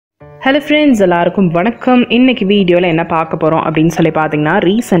Hello friends, எல்லாருக்கும் வணக்கம். இன்னைக்கு வீடியோல என்ன பார்க்க போறோம் அப்படினு சொல்லி பாத்தீங்கன்னா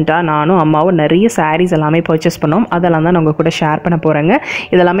ரீசன்ட்டா நானும் அம்மாவும் நிறைய sarees எல்லாமே purchase பண்ணோம். அதெல்லாம் தான் நான் உங்க கூட ஷேர் பண்ண போறேங்க.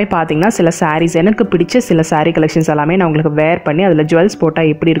 இதெல்லாம் பாத்தீங்கன்னா சில sarees எனக்கு பிடிச்ச சில saree collections எல்லாமே நான் உங்களுக்கு wear பண்ணி அதல jewels போட்டா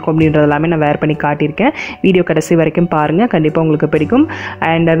எப்படி இருக்கும் அப்படின்றது எல்லாமே நான் wear பண்ணி காட்டியிருக்கேன். வீடியோ கடைசி வரைக்கும் பாருங்க. கண்டிப்பா உங்களுக்கு பிடிக்கும்.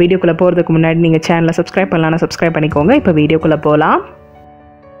 and வீடியோக்குள்ள போறதுக்கு முன்னாடி நீங்க சேனலை subscribe பண்ணலனா subscribe பண்ணிக்கோங்க. இப்போ வீடியோக்குள்ள போலாம்.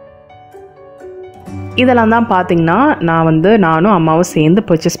 இதெல்லாம் தான் பாத்தீங்கன்னா நானும் அம்மாவும் சேர்ந்து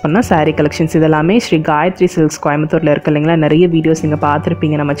purchase பண்ண saree collections இதெல்லாமே ஸ்ரீ Gayathri Silks கோயம்புத்தூர்ல இருக்கு இல்லைங்களா நிறைய வீடியோஸ் நீங்க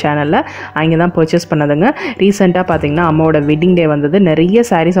பார்த்திருப்பீங்க நம்ம சேனல்ல அங்க தான் purchase பண்ணதுங்க ரீசன்ட்டா பாத்தீங்கன்னா அம்மாவோட வெட்டிங் டே வந்தது நிறைய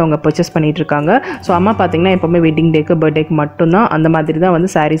sarees அவங்க purchase பண்ணிட்டு இருக்காங்க சோ அம்மா பாத்தீங்கன்னா எப்பவுமே வெட்டிங் டேக்கு பர்த்டேக்கு மட்டும் தான் அந்த மாதிரி தான்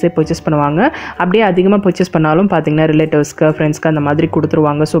வந்து sarees purchase பண்ணுவாங்க அப்படியே அதிகமா purchase பண்ணாலும் பாத்தீங்கன்னா ரிலேட்டிவ்ஸ்க்கு ஃப்ரெண்ட்ஸ்க்கு அந்த மாதிரி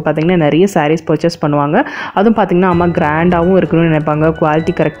கொடுத்துருவாங்க சோ பாத்தீங்கன்னா நிறைய sarees purchase பண்ணுவாங்க அதுவும் பாத்தீங்கன்னா அம்மா கிராண்டாவும் இருக்கணும்னு நினைப்பாங்க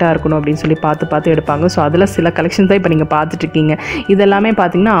குவாலிட்டி கரெக்ட்டா இருக்கணும் அப்படினு சொல்லி பார்த்து எடுப்பாங்க சோ அதல சில கலெக்ஷன்ஸ் தான் இப்போ நீங்க பார்த்துட்டு இருக்கீங்க இதெல்லாம்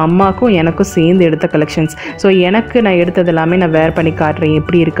பாத்தீங்கன்னா அம்மாக்கும் எனக்கும் சேர்ந்து எடுத்த கலெக்ஷன்ஸ் சோ எனக்கு நான் எடுத்தது எல்லாமே நான் wear பண்ணி காட்றேன்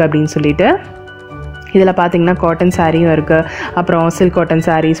எப்படி இருக்கு அப்படினு சொல்லிட்டு இதல பாத்தீங்கன்னா காட்டன் சாரியும் இருக்கு அப்புறம் silk cotton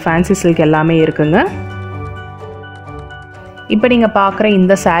sarees fancy silk எல்லாமே இருக்குங்க இப்போ நீங்க பார்க்குற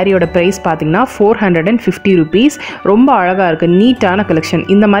இந்த சாரியோட பிரைஸ் பாத்தீங்கன்னா 450 rupees ரொம்ப அழகா இருக்கு நீட்டான கலெக்ஷன்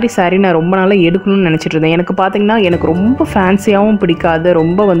இந்த மாதிரி சாரி நான் ரொம்ப நாளா எடுக்கணும்னு நினைச்சிட்டு இருந்தேன் எனக்கு பாத்தீங்கன்னா எனக்கு ரொம்ப ஃபேன்சியாவும் பிடிக்காது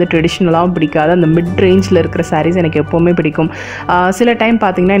ரொம்ப வந்து ட்ரெடிஷனலாவும் பிடிக்காது அந்த மிட் ரேஞ்ச்ல இருக்கிற sarees எனக்கு எப்பவுமே பிடிக்கும் சில டைம்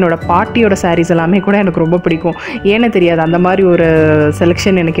பாத்தீங்கன்னா என்னோட பாட்டியோட sarees எல்லாமே கூட எனக்கு ரொம்ப பிடிக்கும் ஏனே தெரியாது அந்த மாதிரி ஒரு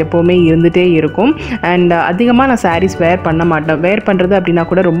செலக்ஷன் எனக்கு எப்பவுமே இருந்துட்டே இருக்கும் and அதிகமா நான் sarees wear பண்ண மாட்டேன் wear பண்றது அப்படினா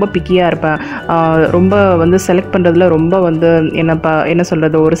கூட ரொம்ப பிக்கியா இருப்பேன் ரொம்ப வந்து செலக்ட் பண்றதுல ரொம்ப வந்து என்ன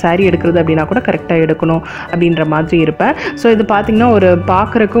சொல்றது ஒரு saree எடுக்கிறது அப்படினா கூட கரெக்ட்டா எடுக்கணும் அப்படின்ற மாதிரி இருப்பேன் சோ இது பாத்தீங்கன்னா ஒரு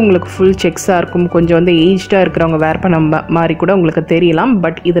பார்க்கறதுக்கு உங்களுக்கு full செக்ஸா இருக்கும் கொஞ்சம் வந்து ஏஜ்டா இருக்குறவங்க wear பண்ண மாதிரி கூட உங்களுக்கு தெரியலாம்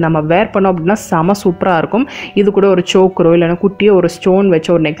பட் இது நம்ம wear பண்ணோம் அப்படினா செம சூப்பரா இருக்கும் இது கூட ஒரு சோக்கரோ இல்லனா குட்டியா ஒரு ஸ்டோன் வெச்ச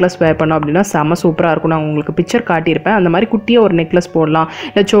ஒரு நெக்லஸ் wear பண்ணோம் அப்படினா செம சூப்பரா இருக்கும் நான் உங்களுக்கு பிக்சர் காட்டி இருப்பேன் அந்த மாதிரி குட்டியா ஒரு நெக்லஸ் போடலாம்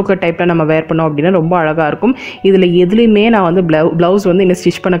இல்ல சோக்கர் டைப்ல நம்ம wear பண்ணோம் அப்படினா ரொம்ப அழகா இருக்கும் இதுல எதுலயுமே நான் வந்து ப்ளவுஸ் வந்து இன்னும்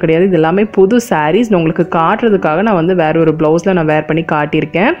ஸ்டிட்ச் பண்ண கிடையாது இது எல்லாமே புது sarees நான் உங்களுக்கு காட்றதுக்காக நான் வந்து வேற ஒரு ப்ளவுஸ்ல நான் wear பண்ணி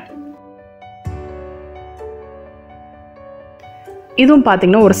காட்டியிருக்கேன் இதுவும்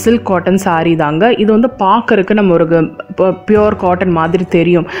பாத்தீங்கன்னா ஒரு silk cotton saree தாங்க இது வந்து பார்க்கறதுக்கு நம்ம ஒரு பியூர் காட்டன் மாதிரி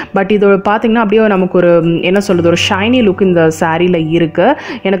தெரியும் பட் இது பாத்தீங்கன்னா அப்படியே நமக்கு ஒரு என்ன சொல்றது ஒரு ஷைனி லுக் இந்த சாரில இருக்கு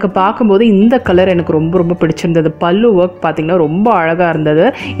எனக்கு பாக்கும்போது இந்த கலர் எனக்கு ரொம்ப பிடிச்சிருந்தது பல்லு வர்க் பாத்தீங்கன்னா ரொம்ப அழகா இருந்தது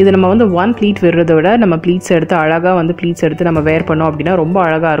இது நம்ம வந்து ஒன் ப்ளீட் விடுறதை விட நம்ம ப்ளீட்ஸ் எடுத்து அழகா வந்து ப்ளீட்ஸ் எடுத்து நம்ம wear பண்ணோம் அப்படினா ரொம்ப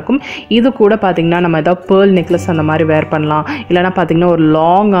அழகா இருக்கும் இது கூட பாத்தீங்கன்னா நம்ம ஏதாவது pearl necklace அந்த மாதிரி wear பண்ணலாம் இல்லனா பாத்தீங்கன்னா ஒரு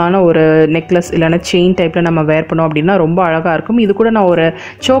லாங்கான ஒரு நெக்லஸ் இல்லனா செயின் டைப்ல நம்ம wear பண்ணோம் அப்படினா ரொம்ப அழகா இருக்கும் இது கூட நான் ஒரு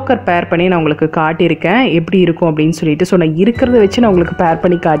சோக்கர் பேர் பண்ணி நான் உங்களுக்கு காட்டியிருக்கேன் எப்படி இருக்கும் அப்படினு சொல்லிட்டு சோ நான் இருக்கிறத வச்சு நான் உங்களுக்கு பேர்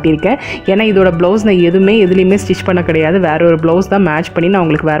பண்ணி காட்டியிருக்கேன் ஏனா இதோட ப்ளவுஸ் நான் எதுலயுமே ஸ்டிட்ச் பண்ண கிடையாது வேற ஒரு ப்ளவுஸ் தான் மேட்ச் பண்ணி நான்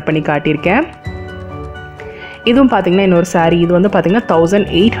உங்களுக்கு wear பண்ணி காட்டியிருக்கேன் இதுவும் பாத்தீங்கன்னா இன்னொரு saree இது வந்து பாத்தீங்கன்னா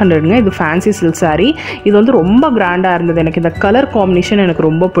 1800ங்க இது fancy silk saree இது வந்து ரொம்ப கிராண்டா இருந்தது எனக்கு இந்த கலர் காம்பினேஷன் எனக்கு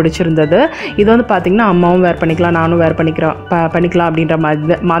ரொம்ப பிடிச்சிருந்தது இது வந்து பாத்தீங்கன்னா அம்மாவும் wear பண்ணிக்கலாம் நானும் wear பண்ணிக்கலாம் அப்படின்ற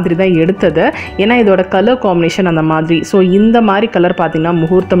மாதிரி தான் எடுத்தது ஏனா இதோட கலர் காம்பினேஷன் அந்த மாதிரி சோ இந்த மாதிரி கலர் பாத்தீங்கன்னா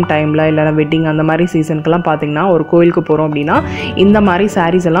முகூர்த்தம் டைம்ல இல்லனா வெட்டிங் அந்த மாதிரி சீசனுக்குலாம் பாத்தீங்கன்னா ஒரு கோயிலுக்கு போறோம் அப்படினா இந்த மாதிரி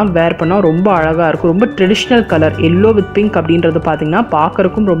sarees எல்லாம் wear பண்ணா ரொம்ப அழகா இருக்கும் ரொம்ப traditional colour yellow with pink அப்படின்றது பாத்தீங்கன்னா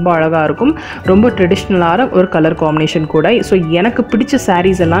பார்க்கறதுக்கும் ரொம்ப அழகா இருக்கும் ரொம்ப ட்ரெடிஷனலான ஒரு கலர் காம்பினேஷன் கூட சோ எனக்கு பிடிச்ச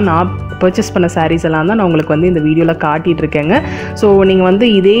sarees எல்லாம் நான் பர்ச்சேஸ் பண்ண sarees எல்லாம் தான் நான் உங்களுக்கு வந்து இந்த வீடியோல காட்டிட்டு இருக்கேங்க சோ நீங்க வந்து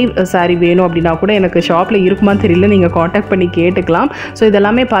இதே saree வேணும் அப்படினா கூட எனக்கு ஷாப்ல இருக்குமான்னு தெரியல நீங்க கான்டாக்ட் பண்ணி கேட்டுக்கலாம் சோ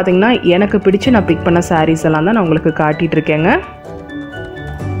இதெல்லாம் பாத்தீங்கன்னா எனக்கு பிடிச்சு நான் பிக் பண்ண sarees எல்லாம் தான் நான் உங்களுக்கு காட்டிட்டு இருக்கேங்க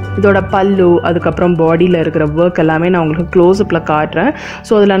இதோட பல்லு அதுக்கு அப்புறம் பாடியில இருக்கிற வர்க் எல்லாமே நான் உங்களுக்கு க்ளோஸ் அப்ல காட்றேன்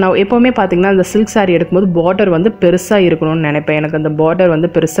சோ அதல நான் எப்பவுமே பாத்தீங்கன்னா அந்த silk saree எடுக்கும்போது border வந்து பெருசா இருக்கணும்னு நினைப்பேன் எனக்கு அந்த border வந்து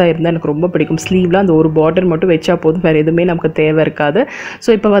பெருசா இருந்தா எனக்கு ரொம்ப பிடிக்கும் ஸ்லீவ்ல அந்த ஒரு border மட்டும் வெச்சா போதும் வேற எதுமே நமக்கு தேவை இருக்காது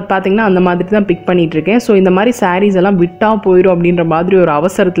சோ இப்போ பாத்தீங்கன்னா அந்த மாதிரி தான் பிக் பண்ணிட்டு இருக்கேன் சோ இந்த மாதிரி sarees எல்லாம் விட்டா போயிடும் அப்படின்ற மாதிரி ஒரு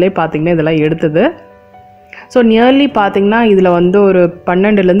அவசரத்திலே பாத்தீங்கன்னா இதெல்லாம் எடுத்தது சோ நியர்லி பாத்தீங்கன்னா இதுல வந்து ஒரு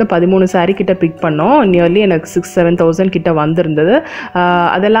 12 ல இருந்து 13 saree கிட்ட பிக் பண்ணோம் நியர்லி எனக்கு 6-7,000 கிட்ட வந்திருந்தது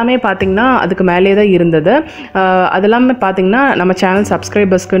அதெல்லாம் பாத்தீங்கன்னா அதுக்கு மேலே தான் இருந்தது அதெல்லாம் பாத்தீங்கன்னா நம்ம சேனல்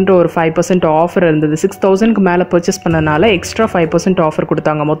சப்ஸ்கிரைபர்ஸ்க்கு ஒரு 5% ஆஃபர் இருந்தது 6,000 க்கு மேல பர்ச்சேஸ் பண்ணனால எக்ஸ்ட்ரா 5% ஆஃபர்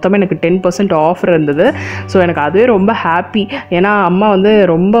கொடுத்தாங்க மொத்தமே எனக்கு 10% ஆஃபர் இருந்தது சோ எனக்கு அதுவே ரொம்ப ஹாப்பி ஏனா அம்மா வந்து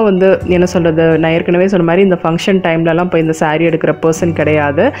ரொம்ப வந்து என்ன சொல்றது நான் ஏற்கனவே சொன்ன மாதிரி இந்த ஃபங்க்ஷன் டைம்ல எல்லாம் போய் இந்த saree எடுக்கிற பர்சன்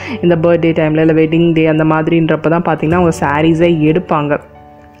கிடையாது இந்த பர்த்டே டைம்ல இல்ல வெட்டிங் டே அந்த மாதிரின்றப்ப தான் பாத்தீங்கன்னா அவங்க sarees எடுப்பாங்க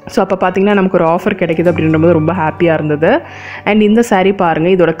ஸோ அப்போ பார்த்திங்கன்னா நமக்கு ஒரு ஆஃபர் கிடைக்குது அப்படின்றபோது ரொம்ப ஹாப்பியாக இருந்தது. அண்ட் இந்த சாரீ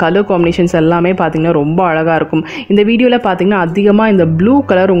பாருங்கள், இதோட கலர் காம்பினேஷன்ஸ் எல்லாமே பார்த்திங்கன்னா ரொம்ப அழகாக இருக்கும். இந்த வீடியோவில் பார்த்திங்கன்னா அதிகமாக இந்த ப்ளூ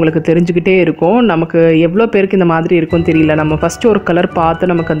கலர் உங்களுக்கு தெரிஞ்சுக்கிட்டே இருக்கும். நமக்கு எவ்வளோ பேருக்கு இந்த மாதிரி இருக்கும்னு தெரியல. நம்ம ஃபஸ்ட்டு ஒரு கலர்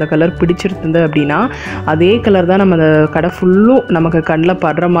பார்த்து நமக்கு அந்த கலர் பிடிச்சிருந்தது அப்படின்னா அதே கலர் தான் நம்ம அந்த கடை ஃபுல்லும் நமக்கு கண்ணில்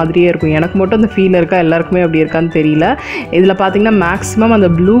படுற மாதிரியே இருக்கும். எனக்கு மட்டும் அந்த ஃபீல் இருக்கா, எல்லாருக்குமே அப்படி இருக்கான்னு தெரியல. இதில் பார்த்திங்கன்னா மேக்ஸிமம் அந்த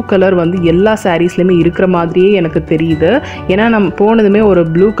ப்ளூ கலர் வந்து எல்லா சாரீஸ்லையுமே இருக்கிற மாதிரியே எனக்கு தெரியுது. ஏன்னா நம்ம போனதுமே ஒரு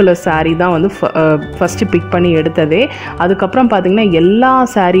ப்ளூ கலர் சாரீ தான் வந்து ஃபஸ்ட்டு பிக் பண்ணி எடுத்ததே. அதுக்கப்புறம் பார்த்திங்கன்னா எல்லா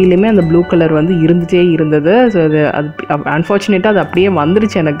சாரீலையுமே அந்த ப்ளூ கலர் வந்து இருந்துகிட்டே இருந்தது. ஸோ அது அன்ஃபார்ச்சுனேட்டாக அது அப்படியே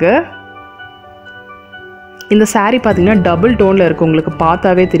வந்துருச்சு எனக்கு. இந்த சாரீ பார்த்திங்கன்னா டபுள் டோனில் இருக்குது. உங்களுக்கு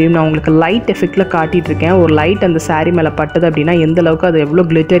பார்த்தாவே தெரியும். நான் உங்களுக்கு லைட் எஃபெக்டில் காட்டிகிட்ருக்கேன். ஒரு லைட் அந்த சாரீ மேலே பட்டது அப்படின்னா எந்த அளவுக்கு அது எவ்வளோ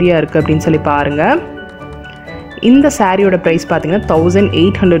கிளிட்டரியாக இருக்குது அப்படின்னு சொல்லி பாருங்கள். இந்த சாரியோட ப்ரைஸ் பார்த்தீங்கன்னா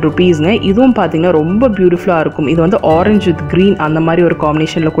 1800 ருபீஸ்ங்க. இதுவும் பார்த்தீங்கன்னா ரொம்ப பியூட்டிஃபுல்லாக இருக்கும். இது வந்து ஆரஞ்சு வித் க்ரீன் அந்த மாதிரி ஒரு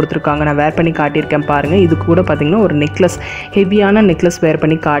காம்பினேஷனில் கொடுத்துருக்காங்க. நான் வேர் பண்ணி காட்டியிருக்கேன் பாருங்கள். இது கூட பார்த்தீங்கன்னா ஒரு நெக்லஸ், ஹெவியான நெக்லஸ் வேர்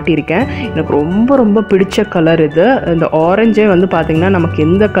பண்ணி காட்டியிருக்கேன். எனக்கு ரொம்ப ரொம்ப பிடிச்ச கலர் இது. இந்த ஆரஞ்சே வந்து பார்த்திங்கன்னா நமக்கு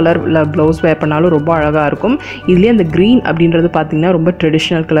எந்த கலரில் ப்ளவுஸ் வேர் பண்ணாலும் ரொம்ப அழகாக இருக்கும். இதுலேயே அந்த க்ரீன் அப்படின்றது பார்த்திங்கன்னா ரொம்ப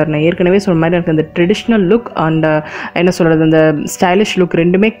ட்ரெடிஷ்னல் கலர். நான் ஏற்கனவே சொன்ன மாதிரி எனக்கு அந்த ட்ரெடிஷ்னல் லுக் அண்ட் என்ன சொல்கிறது, அந்த ஸ்டைலிஷ் லுக்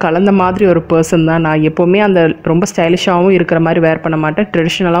ரெண்டுமே கலந்த மாதிரி ஒரு பர்சன் தான். நான் எப்போவுமே அந்த ரொம்ப ஸ்டைலிஷாகவும் இருக்கிற மாதிரி வேர் பண்ண மாட்டேன்,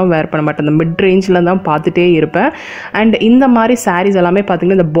 ட்ரெடிஷ்னலாகவும் வேர் பண்ண மாட்டேன். அந்த மிட் ரேஞ்சில் தான் பார்த்துட்டே இருப்பேன். அண்ட் இந்த மாதிரி சாரீஸ் எல்லாமே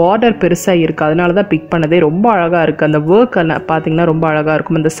பார்த்திங்கன்னா இந்த பார்டர் பெருசாக இருக்குது, அதனால தான் பிக் பண்ணதே. ரொம்ப அழகாக இருக்குது. அந்த ஒர்க் பார்த்திங்கன்னா ரொம்ப அழகாக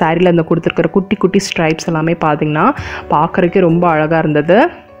இருக்கும். அந்த சாரியில் அந்த கொடுத்துருக்கிற குட்டி குட்டி ஸ்ட்ரைப்ஸ் எல்லாமே பார்த்திங்கன்னா பார்க்குறதுக்கே ரொம்ப அழகாக இருந்தது.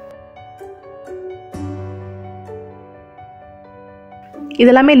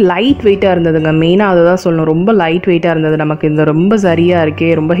 இதெல்லாமே லைட் வெயிட்டாக இருந்ததுங்க. மெயினாக அதை தான் சொல்லணும். ரொம்ப லைட் வெயிட்டாக இருந்தது. நமக்கு இந்த ரொம்ப சரியாக இருக்கே,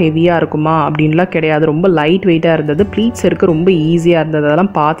 ரொம்ப ஹெவியாக இருக்குமா அப்படின்லாம் கிடையாது. ரொம்ப லைட் வெயிட்டாக இருந்தது. ப்ளீட்ஸ் இருக்க ரொம்ப ஈஸியாக இருந்தது.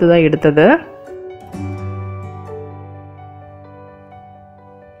 அதெல்லாம் பார்த்து தான் எடுத்தது.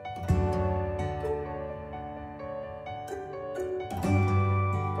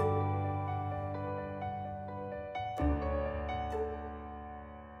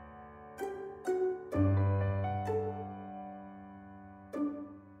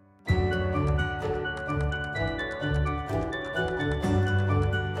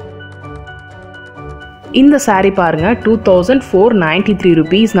 இந்த சாரீ பாருங்கள், 2493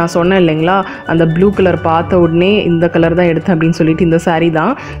 ருபீஸ். நான் சொன்னேன் இல்லைங்களா, அந்த ப்ளூ கலர் பார்த்த உடனே இந்த கலர் தான் எடுத்தேன் அப்படின்னு சொல்லிட்டு. இந்த சாரீ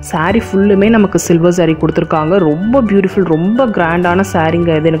தான். சாரீ ஃபுல்லுமே நமக்கு சில்வர் சாரீ கொடுத்துருக்காங்க. ரொம்ப பியூட்டிஃபுல், ரொம்ப கிராண்டான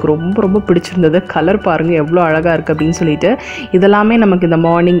சாரீங்க இது. எனக்கு ரொம்ப ரொம்ப பிடிச்சிருந்தது. கலர் பாருங்கள் எவ்வளோ அழகாக இருக்குது அப்படின்னு சொல்லிட்டு. இதெல்லாமே நமக்கு இந்த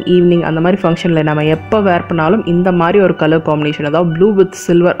மார்னிங் ஈவினிங் அந்த மாதிரி ஃபங்க்ஷனில் நம்ம எப்போ வேர் பண்ணாலும் இந்த மாதிரி ஒரு கலர் காம்பினேஷன், அதாவது ப்ளூ வித்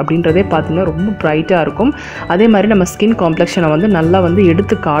சில்வர் அப்படின்றதே பார்த்திங்கன்னா ரொம்ப ப்ரைட்டாக இருக்கும். அதே மாதிரி நம்ம ஸ்கின் காம்ப்ளெக்ஷனை வந்து நல்லா வந்து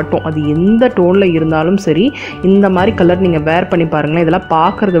எடுத்து காட்டும். அது எந்த டோனில் இருந்தாலும் சரி, இந்த மாதிரி கலர் நீங்கள் வேர் பண்ணி பாருங்களேன். இதெல்லாம்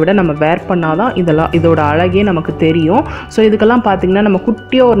பார்க்குறத விட நம்ம வேர் பண்ணாதான் இதோட அழகே நமக்கு தெரியும். ஸோ இதுக்கெல்லாம் பார்த்தீங்கன்னா நம்ம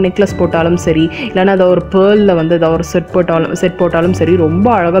குட்டியாக ஒரு நெக்லஸ் போட்டாலும் சரி, இல்லைன்னா அதை ஒரு பேர்லில் வந்து ஏதாவது ஒரு செட் போட்டாலும் சரி, ரொம்ப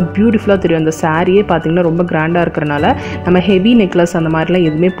அழகாக பியூட்டிஃபுல்லாக தெரியும். அந்த சாரியே பார்த்தீங்கன்னா ரொம்ப கிராண்டாக இருக்கிறனால நம்ம ஹெவி நெக்லஸ் அந்த மாதிரிலாம்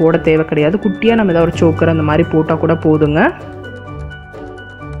எதுவுமே போட தேவை கிடையாது. குட்டியாக நம்ம ஏதாவது ஒரு சோக்கர் அந்த மாதிரி போட்டால் கூட போதுங்க.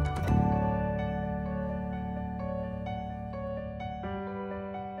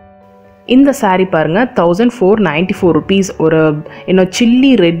 இந்த சாரீ பாருங்கள், 1494 ருபீஸ். ஒரு இன்னும் சில்லி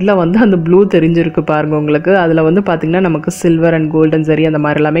ரெட்டில் வந்து அந்த ப்ளூ தெரிஞ்சிருக்கு பாருங்கள் உங்களுக்கு. அதில் வந்து பார்த்திங்கன்னா நமக்கு சில்வர் அண்ட் கோல்டன் சரி அந்த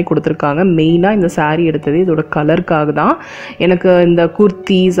மாதிரி எல்லாமே கொடுத்துருக்காங்க. மெயினாக இந்த சாரீ எடுத்தது இதோட கலருக்காக தான். எனக்கு இந்த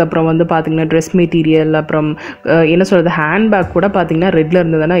குர்த்திஸ், அப்புறம் வந்து பார்த்திங்கன்னா ட்ரெஸ் மெட்டீரியல், அப்புறம் என்ன சொல்கிறது, ஹேண்ட்பேக் கூட பார்த்திங்கன்னா ரெட்டில்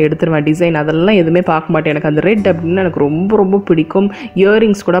இருந்ததுன்னா எடுத்துருவேன். டிசைன் அதெல்லாம் எதுவுமே பார்க்க மாட்டேன். எனக்கு அந்த ரெட் அப்படின்னா எனக்கு ரொம்ப ரொம்ப பிடிக்கும்.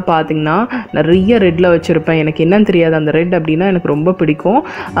 இயரிங்ஸ் கூட பார்த்திங்கன்னா நிறைய ரெட்டில் வச்சுருப்பேன். எனக்கு என்னன்னு தெரியாது, அந்த ரெட் அப்படின்னா எனக்கு ரொம்ப பிடிக்கும்.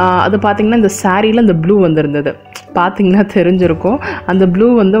 அது பார்த்திங்கன்னா இந்த சாரியில் இந்த ப்ளூ வந்திருந்தது, பார்த்திங்கன்னா தெரிஞ்சிருக்கும். அந்த ப்ளூ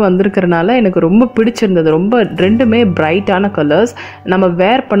வந்து வந்திருக்கிறனால எனக்கு ரொம்ப பிடிச்சிருந்தது. ரொம்ப ரெண்டுமே பிரைட்டான கலர்ஸ், நம்ம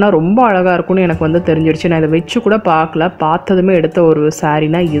வேர் பண்ணால் ரொம்ப அழகாக இருக்கும்னு எனக்கு வந்து தெரிஞ்சிருச்சு. நான் இதை வச்சு கூட பார்க்கல, பார்த்ததுமே எடுத்த ஒரு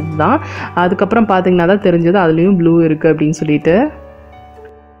சாரீனா இதுதான். அதுக்கப்புறம் பார்த்திங்கன்னா தான் தெரிஞ்சது அதுலேயும் ப்ளூ இருக்குது அப்படின்னு சொல்லிட்டு.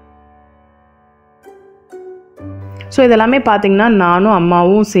 ஸோ இதெல்லாமே பார்த்திங்கன்னா நானும்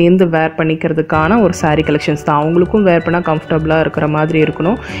அம்மாவும் சேர்ந்து வேர் பண்ணிக்கிறதுக்கான ஒரு சாரீ கலெக்ஷன்ஸ் தான். அவங்களுக்கும் வேர் பண்ணால் கம்ஃபர்டபுளாக இருக்கிற மாதிரி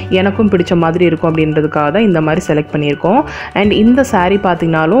இருக்கணும், எனக்கும் பிடிச்ச மாதிரி இருக்கும் அப்படின்றதுக்காக தான் இந்த மாதிரி செலக்ட் பண்ணியிருக்கோம். அண்ட் இந்த சாரீ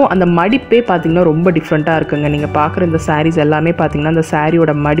பார்த்திங்கனாலும் அந்த மடிப்பே பார்த்திங்கன்னா ரொம்ப டிஃப்ரெண்ட்டாக இருக்குங்க. நீங்கள் பார்க்குற இந்த சாரீஸ் எல்லாமே பார்த்திங்கன்னா அந்த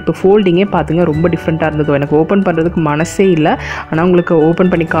சாரியோட மடிப்பு ஃபோல்டிங்கே பார்த்திங்கன்னா ரொம்ப டிஃப்ரெண்ட்டாக இருந்தது. எனக்கு ஓப்பன் பண்ணுறதுக்கு மனசே இல்லை, ஆனால் உங்களுக்கு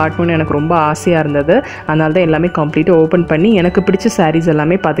ஓப்பன் பண்ணி காட்டணும்னு எனக்கு ரொம்ப ஆசையாக இருந்தது. அதனால தான் எல்லாமே கம்ப்ளீட்டாக ஓப்பன் பண்ணி எனக்கு பிடிச்ச சாரீஸ்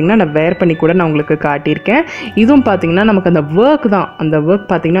எல்லாமே பார்த்திங்கன்னா நான் வேர் பண்ணி கூட நான் உங்களுக்கு காட்டியிருக்கேன். இதுவும் பார்த்திங்கன்னா நமக்கு அந்த ஒர்க் தான், அந்த ஒர்க்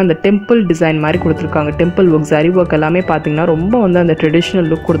பார்த்திங்கன்னா அந்த டெம்பிள் டிசைன் மாதிரி கொடுத்துருக்காங்க. டெம்பிள் ஒர்க், சரி ஒர்க் எல்லாமே பார்த்திங்கன்னா ரொம்ப வந்து அந்த ட்ரெடிஷ்னல்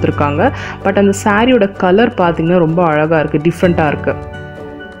லுக் கொடுத்துருக்காங்க. பட் அந்த சாரியோட கலர் பார்த்திங்கன்னா ரொம்ப அழகாக இருக்குது, டிஃப்ரெண்ட்டாக இருக்குது.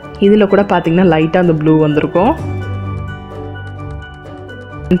 இதில் கூட பார்த்திங்கன்னா லைட்டாக அந்த ப்ளூ வந்திருக்கும்.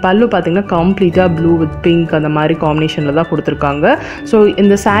 பல்லு பார்த்தீங்கன்னா கம்ப்ளீட்டாக ப்ளூ வித் பிங்க் அந்த மாதிரி காம்பினேஷனில் தான் கொடுத்துருக்காங்க. ஸோ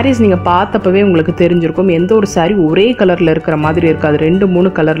இந்த சாரீஸ் நீங்கள் பார்த்தப்பவே உங்களுக்கு தெரிஞ்சிருக்கும், எந்த ஒரு சாரீ ஒரே கலரில் இருக்கிற மாதிரி இருக்காது.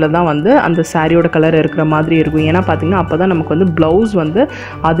 2-3 கலரில் தான் வந்து அந்த சாரியோட கலர் இருக்கிற மாதிரி இருக்கும். ஏன்னா பார்த்தீங்கன்னா அப்போ தான் நமக்கு வந்து ப்ளவுஸ் வந்து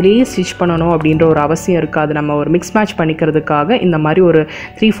அதுலேயே ஸ்டிச் பண்ணணும் அப்படின்ற ஒரு அவசியம் இருக்காது. நம்ம ஒரு மிக்ஸ் மேட்ச் பண்ணிக்கிறதுக்காக இந்த மாதிரி ஒரு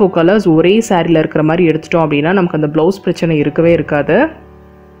 3-4 கலர்ஸ் ஒரே சாரியில் இருக்கிற மாதிரி எடுத்துட்டோம் அப்படின்னா நமக்கு அந்த ப்ளவுஸ் பிரச்சனை இருக்கவே இருக்காது.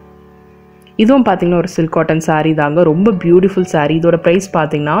 இதுவும் பார்த்தீங்கன்னா ஒரு சில்க் காட்டன் சாரீ தாங்க. ரொம்ப பியூட்டிஃபுல் சாரீ. இதோட ப்ரைஸ்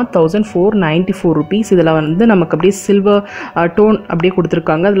பார்த்தீங்கன்னா 1494 rupees. இதில் வந்து நமக்கு அப்படியே சில்வர் டோன் அப்படியே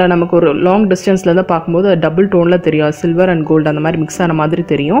கொடுத்துருக்காங்க. அதில் நமக்கு ஒரு லாங் டிஸ்டன்ஸ்லேருந்து பார்க்கும்போது டபுள் டோனில் தெரியும், சில்வர் அண்ட் கோல்டு அந்த மாதிரி மிக்ஸ் ஆன மாதிரி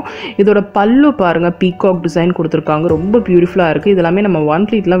தெரியும். இதோட பல்லு பாருங்கள், பீகாக் டிசைன் கொடுத்துருக்காங்க. ரொம்ப பியூட்டிஃபுல்லாக இருக்குது. இதெல்லாமே நம்ம ஒன்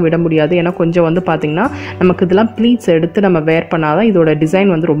ப்ளீட்லாம் விட முடியாது. ஏன்னா கொஞ்சம் வந்து பார்த்திங்கன்னா நமக்கு இதெல்லாம் ப்ளீட்ஸ் எடுத்து நம்ம வேர் பண்ணாதான் இதோட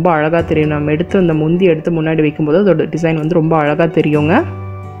டிசைன் வந்து ரொம்ப அழகாக தெரியும். நம்ம எடுத்து அந்த முந்தி எடுத்து முன்னாடி வைக்கும்போது அதோட டிசைன் வந்து ரொம்ப அழகாக தெரியுங்க.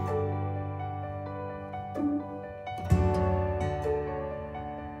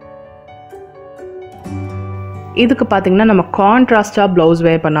 இதுக்கு பார்த்தீங்கன்னா நம்ம கான்ட்ராஸ்ட்டாக ப்ளவுஸ்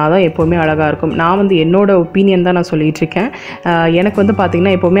வேர் பண்ணால் தான் எப்போவுமே அழகாக இருக்கும். நான் வந்து என்னோடய ஒப்பீனியன் தான் நான் சொல்லிகிட்டு இருக்கேன். எனக்கு வந்து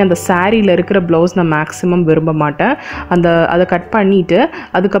பார்த்திங்கன்னா எப்போவுமே அந்த சாரியில் இருக்கிற ப்ளவுஸ் நான் மேக்ஸிமம் விரும்ப மாட்டேன். அதை கட் பண்ணிவிட்டு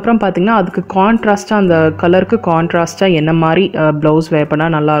அதுக்கப்புறம் பார்த்திங்கன்னா அதுக்கு கான்ட்ராஸ்ட்டாக அந்த கலருக்கு கான்ட்ராஸ்ட்டாக என்ன மாதிரி ப்ளவுஸ் வேர்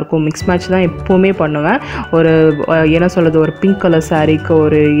பண்ணால் நல்லாயிருக்கும். மிக்ஸ் மேட்ச் தான் எப்போவுமே பண்ணுவேன். ஒரு என்ன சொல்கிறது, ஒரு பிங்க் கலர் சாரீக்கு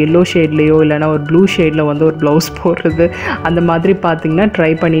ஒரு எல்லோ ஷேட்லேயோ இல்லைனா ஒரு ப்ளூ ஷேடில் வந்து ஒரு ப்ளவுஸ் போடுறது அந்த மாதிரி பார்த்திங்கன்னா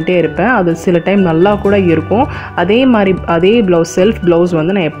ட்ரை பண்ணிகிட்டே இருப்பேன். அது சில டைம் நல்லா கூட இருக்கும். அதே மாதிரி அதே ப்ளவுஸ் செல்ஃப் ப்ளவுஸ்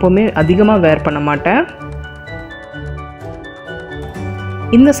வந்து நான் எப்போவுமே அதிகமாக வேர் பண்ண மாட்டேன்.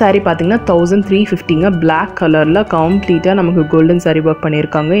 இந்த சாரீ பார்த்தீங்கன்னா 1350ங்க. பிளாக் கலரில் கம்ப்ளீட்டாக நமக்கு கோல்டன் சாரீ ஒர்க்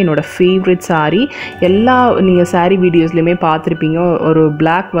பண்ணியிருக்காங்க. என்னோடய ஃபேவரட் சாரீ. எல்லா நீங்கள் சாரீ வீடியோஸ்லையுமே பார்த்துருப்பீங்க. ஒரு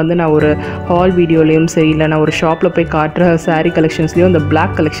பிளாக் வந்து நான் ஒரு ஹால் வீடியோலையும் சரி, இல்லை நான் ஒரு ஷாப்பில் போய் காட்டுற சாரீ கலெக்ஷன்ஸ்லேயும் இந்த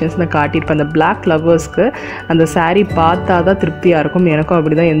பிளாக் கலெக்ஷன்ஸ் நான் காட்டியிருப்பேன். அந்த பிளாக் லவர்ஸ்க்கு அந்த சாரீ பார்த்தா தான் திருப்தியாக இருக்கும். எனக்கும்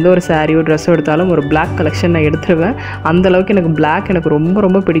அப்படி தான். எந்த ஒரு சாரியோ ட்ரெஸ்ஸோ எடுத்தாலும் ஒரு பிளாக் கலெக்ஷன் நான் எடுத்துருவேன். அந்தளவுக்கு எனக்கு பிளாக் எனக்கு ரொம்ப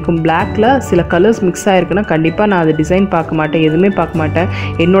ரொம்ப பிடிக்கும். பிளாக்கில் சில கலர்ஸ் மிக்ஸ் ஆகிருக்குன்னா கண்டிப்பாக நான் அது டிசைன் பார்க்க மாட்டேன், எதுவுமே பார்க்க மாட்டேன்.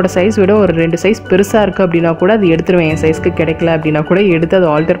 என்னோட சைஸ் விட ஒரு 2 சைஸ் பெருசாக இருக்குது அப்படின்னா கூட அது எடுத்துருவேன். என் சைஸ்க்கு கிடைக்கல அப்படின்னா கூட எடுத்து அதை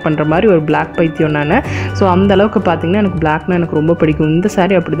ஆல்டர் பண்ணுற மாதிரி ஒரு பிளாக் பைத்தியம் நான். ஸோ அந்தளவுக்கு பார்த்திங்கன்னா எனக்கு பிளாக்னா எனக்கு ரொம்ப பிடிக்கும். இந்த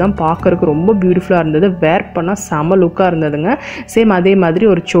சாரீ அப்படி தான் பார்க்குறதுக்கு ரொம்ப பியூட்டிஃபுல்லாக இருந்தது. வேர் பண்ணால் செம லுக்காக இருந்ததுங்க. சேம் அதே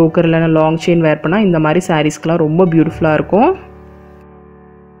மாதிரி ஒரு சோக்கர் இல்லைனா லாங் செயின் வேர் பண்ணால் இந்த மாதிரி சாரீஸ்க்கெலாம் ரொம்ப பியூட்டிஃபுல்லாக இருக்கும்.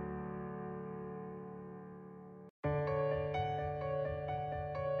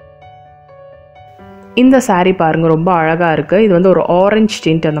 இந்த சாரீ பாருங்கள், ரொம்ப அழகாக இருக்குது. இது வந்து ஒரு ஆரஞ்ச்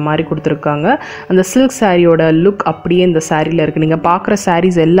டிண்ட் அந்த மாதிரி கொடுத்துருக்காங்க. அந்த சில்க் சாரியோட லுக் அப்படியே இந்த சாரியில் இருக்குது. நீங்கள் பார்க்குற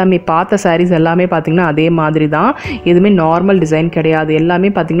சாரீஸ் எல்லாமே, பார்த்த சாரீஸ் எல்லாமே பார்த்திங்கன்னா அதே மாதிரி தான். எதுவுமே நார்மல் டிசைன் கிடையாது.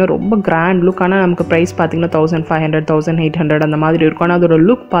 எல்லாமே பார்த்திங்கன்னா ரொம்ப கிராண்ட் லுக். ஆனால் நமக்கு ப்ரைஸ் பார்த்திங்கன்னா 1500 1800 அந்த மாதிரி இருக்கும். ஆனால் அதோட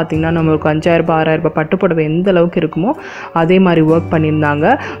லுக் பார்த்திங்கன்னா நம்மளுக்கு 5000 6000 பட்டுப்புடவை எந்த அளவுக்கு இருக்குமோ அதே மாதிரி ஒர்க்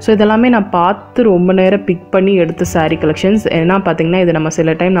பண்ணியிருந்தாங்க. ஸோ இதெல்லாமே நான் பார்த்து ரொம்ப நேரம் பிக் பண்ணி எடுத்த சாரீ கலெக்ஷன்ஸ். ஏன்னா பார்த்திங்கன்னா இது நம்ம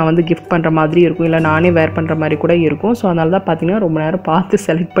சில டைம் நான் வந்து கிஃப்ட் பண்ணுற மாதிரி இருக்கும், இல்லை நானே வேர் பண்ணுற மாதிரி கூட இருக்கும். ஸோ அதனால தான் பார்த்தீங்கன்னா ரொம்ப நேரம் பார்த்து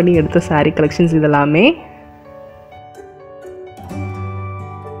செலக்ட் பண்ணி எடுத்த சாரீ கலெக்ஷன்ஸ் இதெல்லாமே.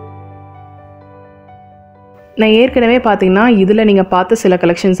 நான் ஏற்கனவே பார்த்தீங்கன்னா இதில் நீங்கள் பார்த்த சில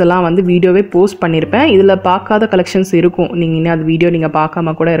கலெக்ஷன்ஸ் எல்லாம் வந்து வீடியோவே போஸ்ட் பண்ணியிருப்பேன். இதில் பார்க்காத கலெக்ஷன்ஸ் இருக்கும். நீங்கள் இன்னும் அது வீடியோ நீங்கள்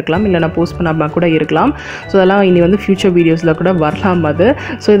பார்க்காம கூட இருக்கலாம், இல்லை நான் போஸ்ட் பண்ணாமல் கூட இருக்கலாம். ஸோ அதெல்லாம் இனி வந்து ஃபியூச்சர் வீடியோஸில் கூட வரலாம் அது.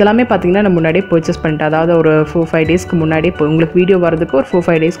 ஸோ இதெல்லாமே பார்த்தீங்கன்னா நான் முன்னாடியே பர்ச்சேஸ் பண்ணிட்டேன். அதாவது ஒரு 4-5 டேஸ்க்கு முன்னாடியே உங்களுக்கு வீடியோ வரதுக்கு ஒரு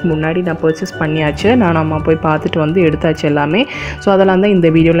 4-5 டேஸ்க்கு முன்னாடி நான் பர்ச்சேஸ் பண்ணியாச்சு. நான் அம்மா போய் பார்த்துட்டு வந்து எடுத்தாச்சு எல்லாமே. ஸோ அதெல்லாம் தான் இந்த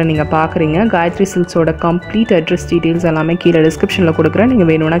வீடியோவில் நீங்கள் பார்க்குறீங்க. காயத்ரி சில்க்ஸோட கம்ப்ளீட் அட்ரஸ் டீட்டெயில்ஸ் எல்லாமே கீழே டிஸ்கிரிப்ஷனில் கொடுக்குறேன்.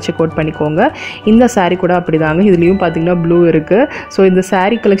 நீங்கள் வேணும்னா செக் அவுட் பண்ணிக்கோங்க. இந்த சாரீ கூட அப்படி தான். இதுலயும் பாத்தீங்கன்னா ப்ளூ இருக்கு. ஸோ இந்த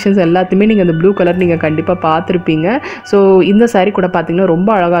சாரீ கலெக்ஷன்ஸ் எல்லாத்தையுமே நீங்கள் அந்த ப்ளூ கலர் நீங்கள் கண்டிப்பாக பார்த்துருப்பீங்க. ஸோ இந்த சாரீ கூட பார்த்தீங்கன்னா ரொம்ப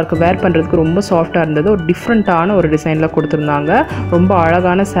அழகாக இருக்குது. வேர் பண்ணுறதுக்கு ரொம்ப சாஃப்டாக இருந்தது. ஒரு டிஃப்ரெண்ட்டான ஒரு டிசைனில் கொடுத்துருந்தாங்க. ரொம்ப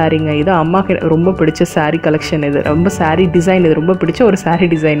அழகான சாரீங்க இது. அம்மாக்கு ரொம்ப பிடிச்ச சாரீ கலெக்ஷன் இது. ரொம்ப சாரீ டிசைன் இது. ரொம்ப பிடிச்ச ஒரு சாரீ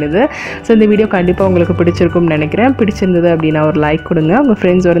டிசைன் இது. ஸோ இந்த வீடியோ கண்டிப்பாக உங்களுக்கு பிடிச்சிருக்கும்னு நினைக்கிறேன். பிடிச்சிருந்தது அப்படின்னா ஒரு லைக் கொடுங்க. உங்கள்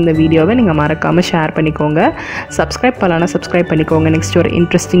ஃப்ரெண்ட்ஸோட இந்த வீடியோவை நீங்கள் மறக்காமல் ஷேர் பண்ணிக்கோங்க. சப்ஸ்கிரைப் பண்ணலாம்னா சப்ஸ்கிரைப் பண்ணிக்கோங்க. நெக்ஸ்ட் ஒரு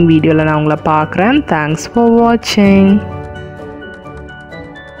இன்ட்ரெஸ்டிங் வீடியோவில் நான் உங்களை பார்க்குறேன். Thanks for watching.